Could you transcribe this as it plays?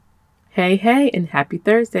Hey, and happy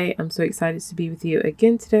Thursday. I'm so excited to be with you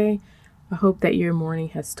again today. I hope that your morning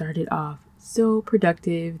has started off so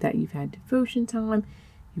productive, that you've had devotion time,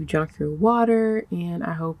 you drunk your water, and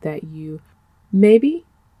I hope that you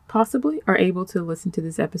possibly are able to listen to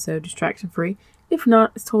this episode distraction free. If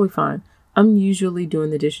not, it's totally fine. I'm usually doing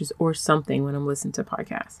the dishes or something when I'm listening to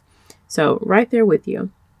podcasts. So right there with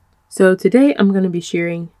you. So today I'm going to be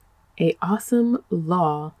sharing an awesome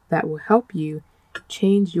law that will help you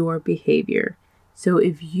change your behavior. So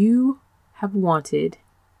if you have wanted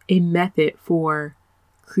a method for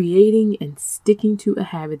creating and sticking to a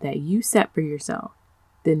habit that you set for yourself,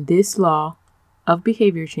 then this law of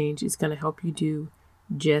behavior change is going to help you do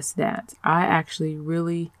just that. I actually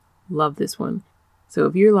really love this one. So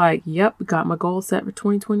if you're like, yep, got my goal set for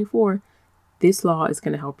 2024, this law is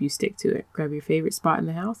going to help you stick to it. Grab your favorite spot in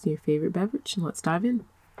the house and your favorite beverage, and let's dive in.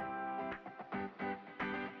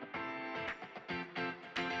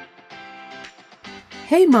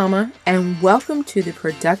 Hey mama, and welcome to the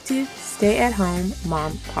Productive Stay-at-Home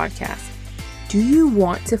Mom podcast. Do you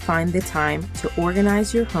want to find the time to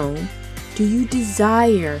organize your home? Do you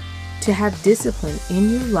desire to have discipline in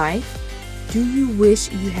your life? Do you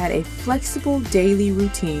wish you had a flexible daily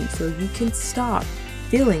routine so you can stop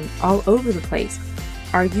feeling all over the place?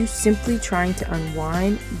 Are you simply trying to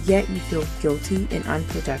unwind, yet you feel guilty and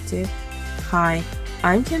unproductive? Hi,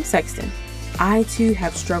 I'm Kim Sexton. I too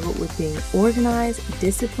have struggled with being organized,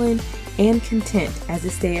 disciplined, and content as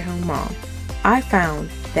a stay-at-home mom. I found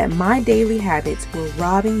that my daily habits were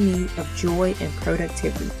robbing me of joy and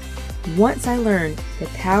productivity. Once I learned the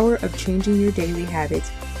power of changing your daily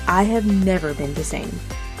habits, I have never been the same.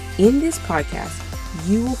 In this podcast,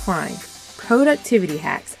 you will find productivity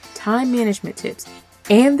hacks, time management tips,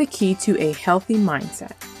 and the key to a healthy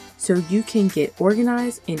mindset so you can get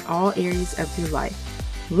organized in all areas of your life.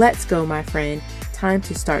 Let's go, my friend. Time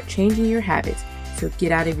to start changing your habits. So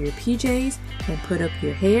get out of your PJs and put up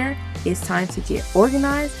your hair. It's time to get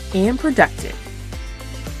organized and productive.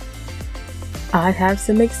 I have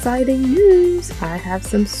some exciting news. I have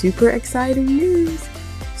some super exciting news.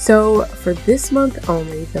 So for this month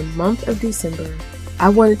only, the month of December, I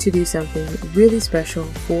wanted to do something really special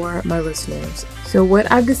for my listeners. So what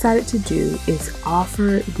I've decided to do is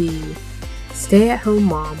offer the Stay-at-Home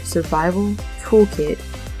Mom Survival Toolkit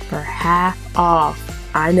for half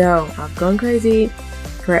off. I know, I've gone crazy.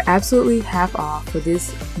 For absolutely half off for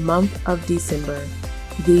this month of December,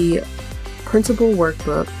 the principal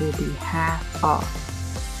workbook will be half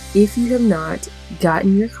off. If you have not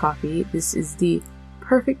gotten your copy, this is the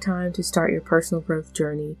perfect time to start your personal growth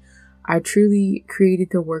journey. I truly created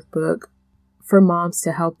the workbook for moms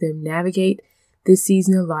to help them navigate this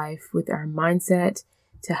season of life with our mindset,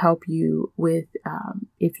 to help you with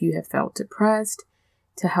if you have felt depressed,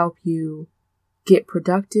 to help you get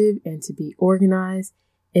productive and to be organized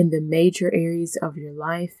in the major areas of your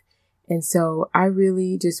life. And so I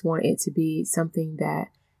really just want it to be something that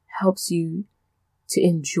helps you to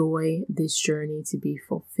enjoy this journey, to be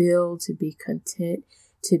fulfilled, to be content,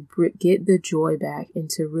 to get the joy back, and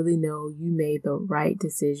to really know you made the right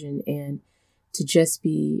decision, and to just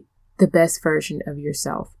be the best version of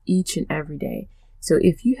yourself each and every day. So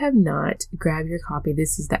if you have not grabbed your copy,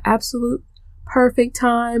 this is the absolute perfect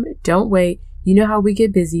time. Don't wait. You know how we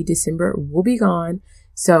get busy. December will be gone.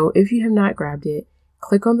 So if you have not grabbed it,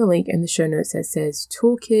 click on the link in the show notes that says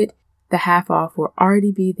Toolkit. The half off will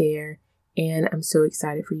already be there. And I'm so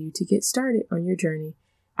excited for you to get started on your journey.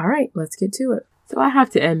 All right, let's get to it. So I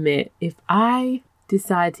have to admit, if I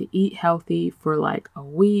decide to eat healthy for like a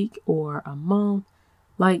week or a month,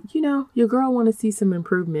 your girl want to see some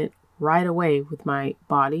improvement right away with my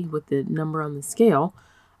body, with the number on the scale.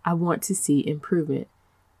 I want to see improvement.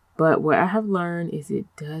 But what I have learned is it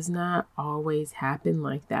does not always happen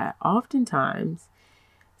like that. Oftentimes,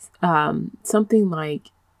 something like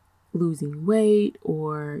losing weight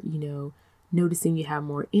or, noticing you have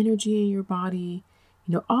more energy in your body,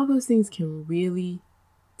 all those things can really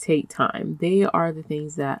take time. They are the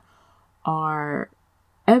things that are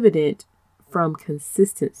evident from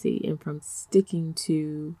consistency and from sticking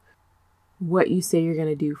to what you say you're going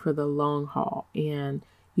to do for the long haul. And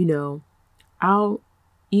I'll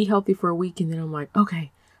eat healthy for a week and then I'm like,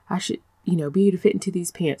 okay, I should, be able to fit into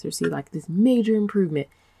these pants or see like this major improvement.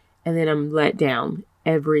 And then I'm let down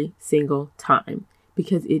every single time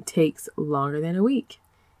because it takes longer than a week.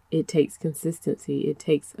 It takes consistency. It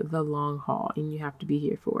takes the long haul, and you have to be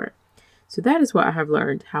here for it. So that is what I have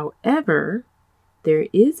learned. However, there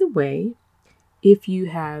is a way, if you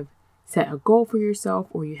have set a goal for yourself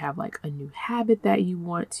or you have like a new habit that you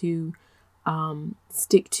want to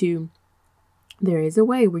stick to, there is a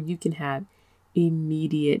way where you can have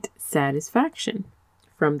immediate satisfaction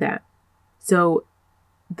from that. So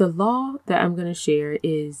the law that I'm going to share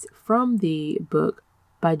is from the book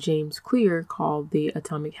by James Clear called The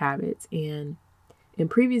Atomic Habits. And in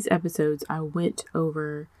previous episodes, I went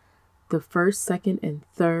over the first, second, and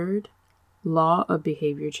third law of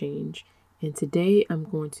behavior change. And today I'm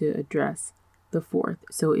going to address the fourth.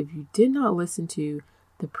 So if you did not listen to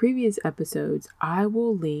the previous episodes, I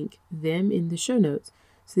will link them in the show notes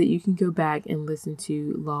so that you can go back and listen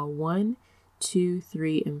to law 1, 2,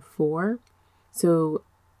 3, and 4. So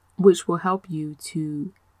which will help you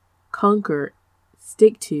to conquer,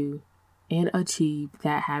 stick to, and achieve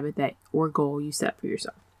that habit that or goal you set for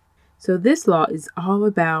yourself. So this law is all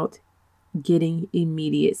about getting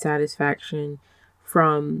immediate satisfaction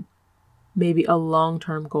from maybe a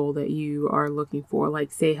long-term goal that you are looking for,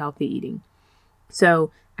 like say healthy eating.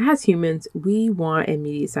 So as humans, we want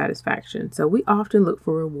immediate satisfaction. So we often look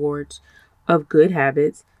for rewards of good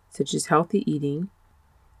habits, such as healthy eating.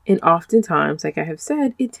 And oftentimes, like I have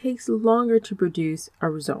said, it takes longer to produce a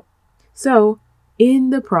result. So in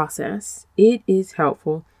the process, it is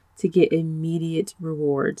helpful to get immediate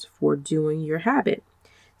rewards for doing your habit.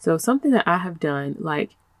 So something that I have done,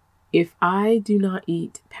 like if I do not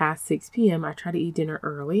eat past 6 p.m., I try to eat dinner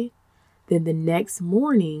early. Then the next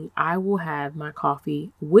morning, I will have my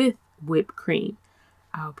coffee with whipped cream.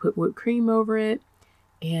 I'll put whipped cream over it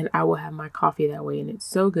and I will have my coffee that way. And it's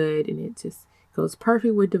so good and it just goes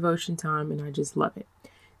perfect with devotion time and I just love it.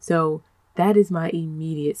 So that is my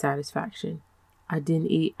immediate satisfaction. I didn't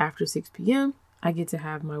eat after 6 p.m. I get to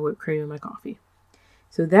have my whipped cream and my coffee.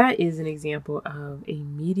 So that is an example of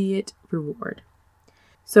immediate reward.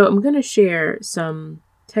 So I'm going to share some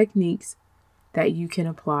techniques that you can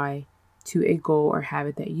apply to a goal or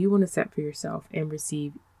habit that you want to set for yourself and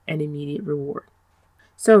receive an immediate reward.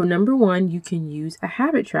 So number 1, you can use a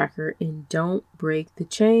habit tracker and don't break the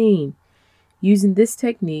chain. Using this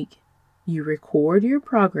technique, you record your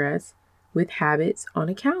progress with habits on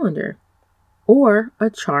a calendar or a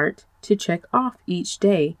chart to check off each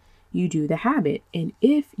day you do the habit. And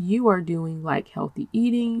if you are doing like healthy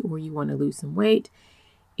eating or you want to lose some weight,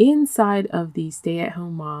 inside of the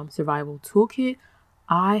Stay-at-Home Mom Survival Toolkit,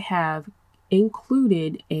 I have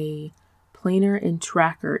included a planner and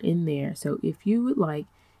tracker in there. So if you would like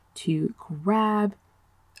to grab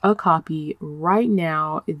a copy right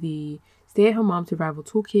now, the Stay-at-Home Mom Survival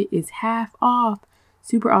Toolkit is half off.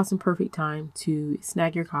 Super awesome, perfect time to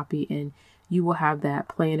snag your copy and you will have that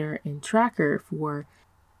planner and tracker for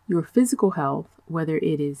your physical health, whether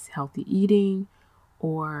it is healthy eating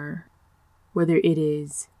or whether it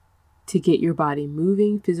is to get your body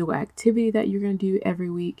moving, physical activity that you're going to do every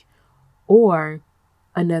week, or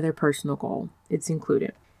another personal goal. It's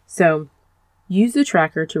included. So use the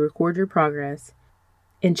tracker to record your progress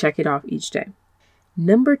and check it off each day.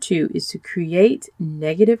 Number 2 is to create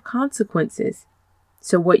negative consequences.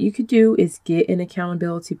 So what you could do is get an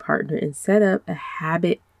accountability partner and set up a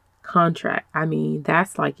habit contract. I mean,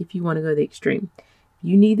 that's like if you want to go the extreme. If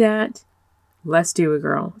you need that, let's do it,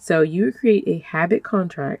 girl. So you create a habit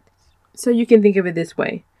contract. So you can think of it this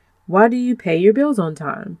way. Why do you pay your bills on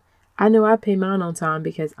time? I know I pay mine on time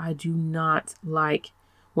because I do not like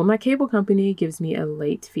when my cable company gives me a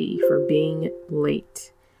late fee for being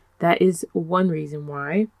late. That is one reason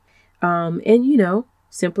why. And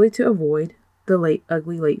simply to avoid the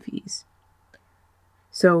ugly late fees.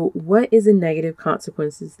 So what is a negative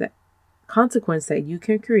consequence that you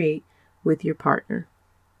can create with your partner?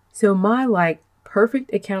 So my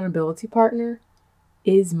perfect accountability partner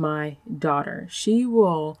is my daughter. She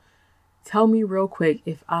will tell me real quick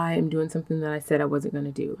if I am doing something that I said I wasn't going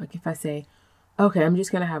to do. Like if I say, okay, I'm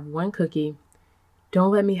just going to have one cookie.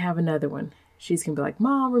 Don't let me have another one. She's going to be like,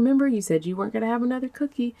 Mom, remember you said you weren't going to have another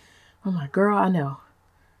cookie? I'm like, girl, I know.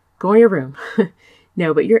 Go in your room.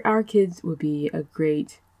 No, but our kids would be a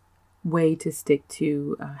great way to stick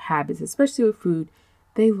to habits, especially with food.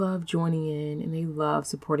 They love joining in and they love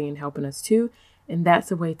supporting and helping us too. And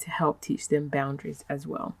that's a way to help teach them boundaries as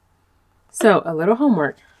well. So a little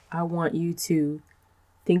homework. I want you to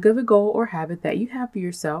think of a goal or habit that you have for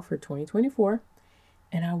yourself for 2024.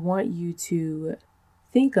 And I want you to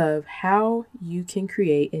think of how you can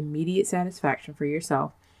create immediate satisfaction for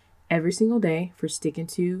yourself every single day for sticking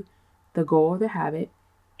to the goal or the habit.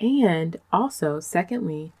 And also,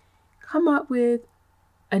 secondly, come up with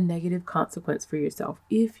a negative consequence for yourself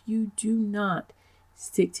if you do not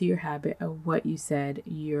stick to your habit of what you said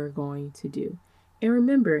you're going to do. And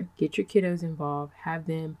remember, get your kiddos involved, have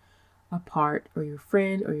them a part, or your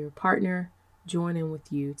friend or your partner join in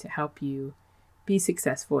with you to help you be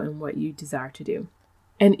successful in what you desire to do.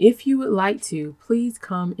 And if you would like to, please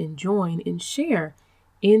come and join and share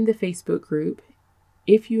in the Facebook group.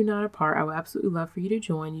 If you're not a part, I would absolutely love for you to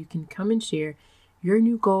join. You can come and share your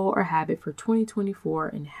new goal or habit for 2024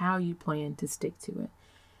 and how you plan to stick to it.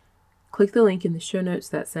 Click the link in the show notes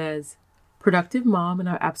that says Productive Mom, and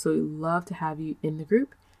I'd absolutely love to have you in the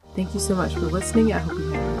group. Thank you so much for listening. I hope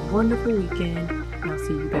you have a wonderful weekend, and I'll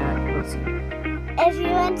see you back real soon. If you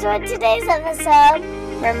enjoyed today's episode,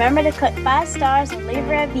 remember to click 5 stars and leave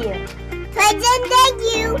a review. Thanks and thank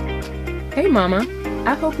you. Hey Mama,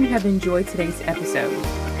 I hope you have enjoyed today's episode.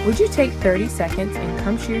 Would you take 30 seconds and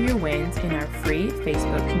come share your wins in our free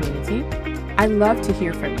Facebook community? I'd love to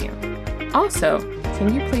hear from you. Also,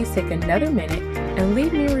 can you please take another minute and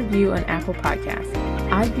leave me a review on Apple Podcasts?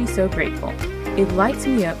 I'd be so grateful. It lights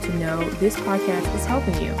me up to know this podcast is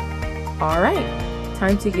helping you. All right,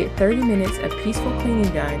 time to get 30 minutes of peaceful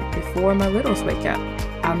cleaning done before my littles wake up.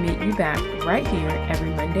 I'll meet you back right here every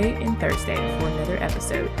Monday and Thursday for another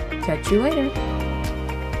episode. Catch you later.